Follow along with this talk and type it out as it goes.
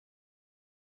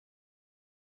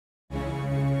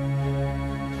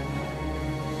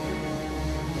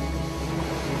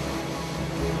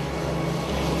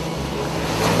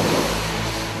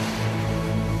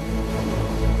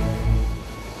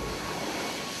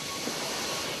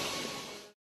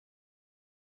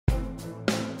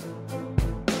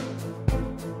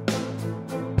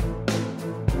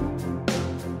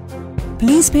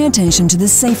Please pay attention to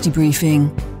this safety briefing.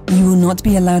 You will not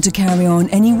be allowed to carry on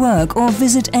any work or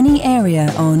visit any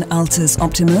area on Altus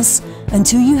Optimus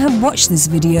until you have watched this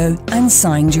video and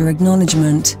signed your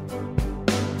acknowledgement.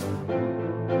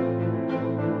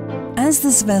 As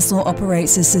this vessel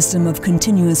operates a system of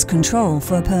continuous control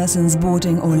for persons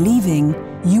boarding or leaving,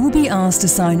 you will be asked to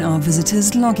sign our visitor's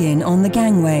login on the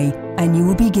gangway, and you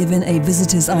will be given a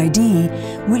visitor's ID,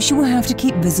 which you will have to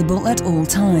keep visible at all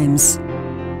times.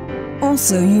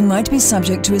 Also, you might be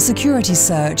subject to a security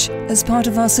search as part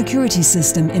of our security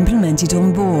system implemented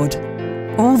on board.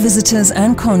 All visitors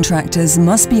and contractors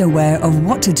must be aware of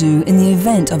what to do in the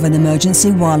event of an emergency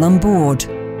while on board.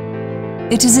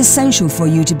 It is essential for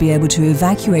you to be able to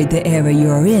evacuate the area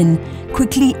you are in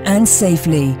quickly and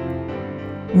safely.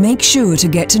 Make sure to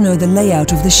get to know the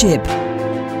layout of the ship.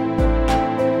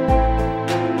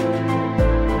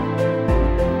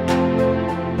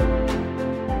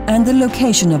 And the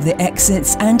location of the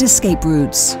exits and escape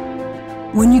routes.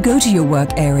 When you go to your work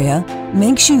area,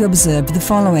 make sure you observe the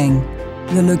following: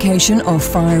 the location of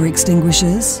fire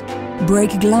extinguishers,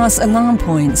 break glass alarm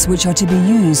points which are to be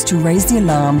used to raise the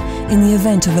alarm in the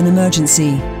event of an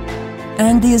emergency,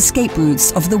 and the escape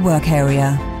routes of the work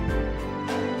area.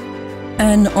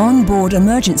 An on-board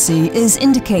emergency is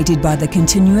indicated by the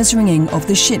continuous ringing of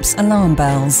the ship's alarm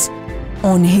bells.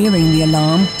 On hearing the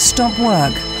alarm, stop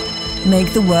work.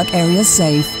 Make the work area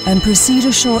safe and proceed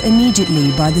ashore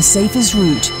immediately by the safest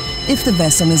route if the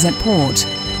vessel is at port,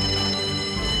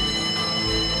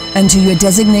 and to your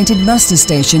designated muster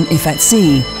station if at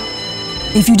sea.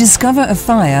 If you discover a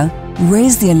fire,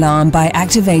 raise the alarm by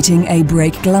activating a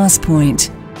break glass point.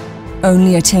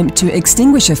 Only attempt to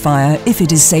extinguish a fire if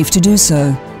it is safe to do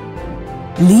so.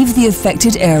 Leave the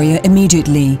affected area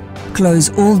immediately, close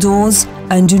all doors,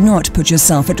 and do not put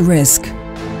yourself at risk.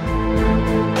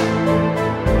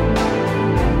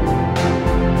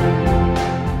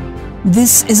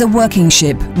 This is a working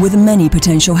ship with many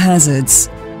potential hazards.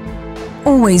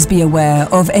 Always be aware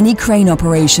of any crane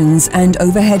operations and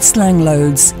overhead slang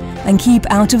loads, and keep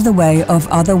out of the way of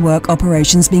other work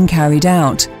operations being carried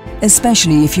out,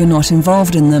 especially if you're not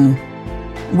involved in them.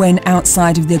 When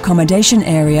outside of the accommodation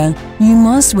area, you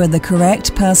must wear the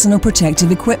correct personal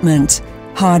protective equipment: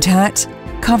 hard hat,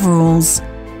 coveralls,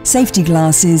 safety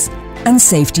glasses, and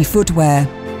safety footwear.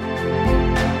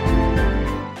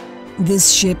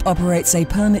 This ship operates a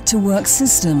permit-to-work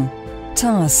system.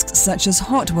 Tasks such as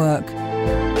hot work,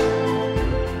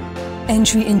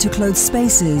 entry into closed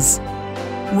spaces,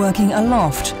 working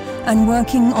aloft, and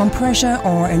working on pressure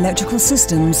or electrical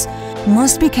systems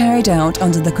must be carried out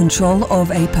under the control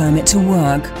of a permit to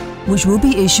work, which will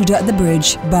be issued at the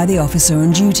bridge by the officer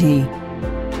on duty.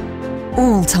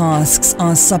 All tasks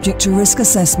are subject to risk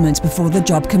assessment before the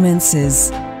job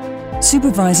commences.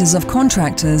 Supervisors of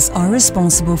contractors are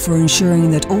responsible for ensuring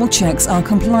that all checks are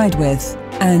complied with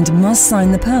and must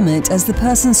sign the permit as the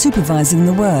person supervising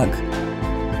the work.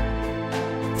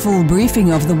 Full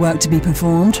briefing of the work to be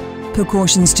performed,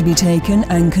 precautions to be taken,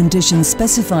 and conditions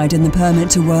specified in the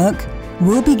permit to work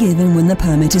will be given when the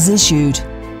permit is issued.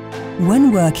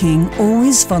 When working,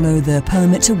 always follow the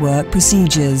permit to work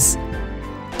procedures.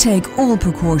 Take all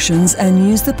precautions and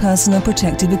use the personal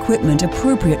protective equipment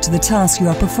appropriate to the task you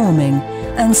are performing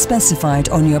and specified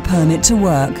on your permit to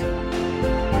work.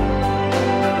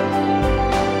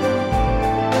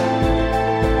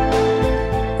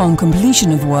 On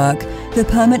completion of work, the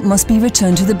permit must be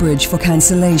returned to the bridge for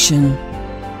cancellation.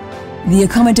 The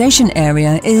accommodation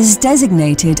area is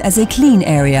designated as a clean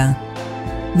area.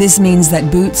 This means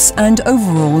that boots and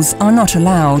overalls are not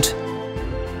allowed.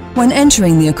 When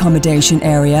entering the accommodation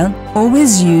area,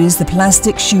 always use the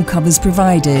plastic shoe covers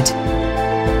provided.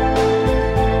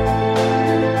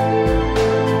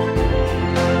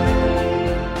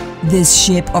 This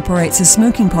ship operates a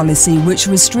smoking policy which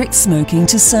restricts smoking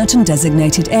to certain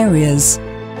designated areas.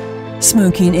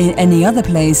 Smoking in any other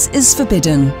place is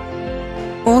forbidden.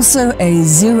 Also, a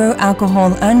zero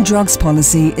alcohol and drugs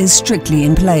policy is strictly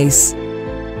in place.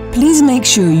 Please make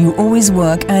sure you always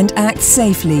work and act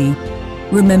safely.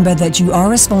 Remember that you are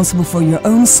responsible for your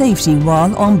own safety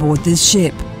while on board this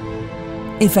ship.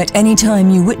 If at any time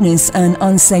you witness an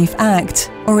unsafe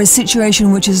act or a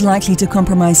situation which is likely to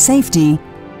compromise safety,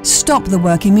 stop the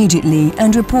work immediately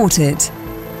and report it.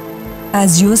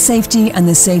 As your safety and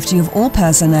the safety of all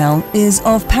personnel is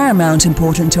of paramount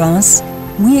importance to us,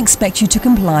 we expect you to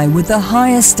comply with the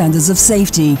highest standards of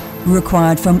safety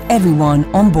required from everyone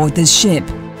on board this ship.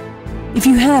 If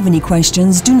you have any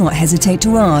questions, do not hesitate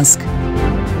to ask.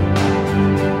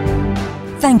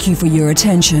 Thank you for your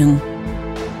attention.